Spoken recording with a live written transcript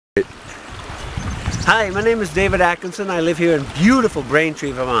Hi, my name is David Atkinson. I live here in beautiful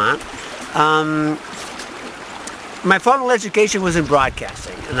Braintree, Vermont. My formal education was in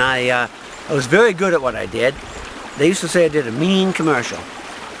broadcasting, and I was very good at what I did. They used to say I did a mean commercial.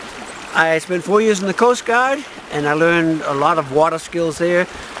 I spent 4 years in the Coast Guard, and I learned a lot of water skills there,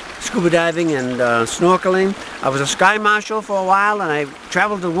 scuba diving and snorkeling. I was a sky marshal for a while, and I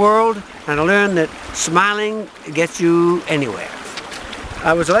traveled the world, and I learned that smiling gets you anywhere.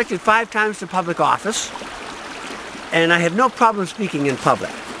 I was elected 5 times to public office, and I had no problem speaking in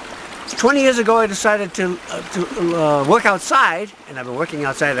public. 20 years ago I decided to work outside, and I've been working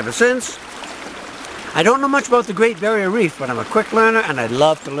outside ever since. I don't know much about the Great Barrier Reef, but I'm a quick learner and I'd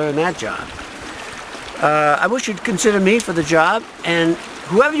love to learn that job. I wish you'd consider me for the job, and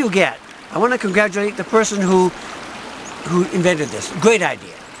whoever you get, I want to congratulate the person who invented this. Great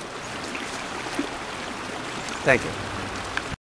idea. Thank you.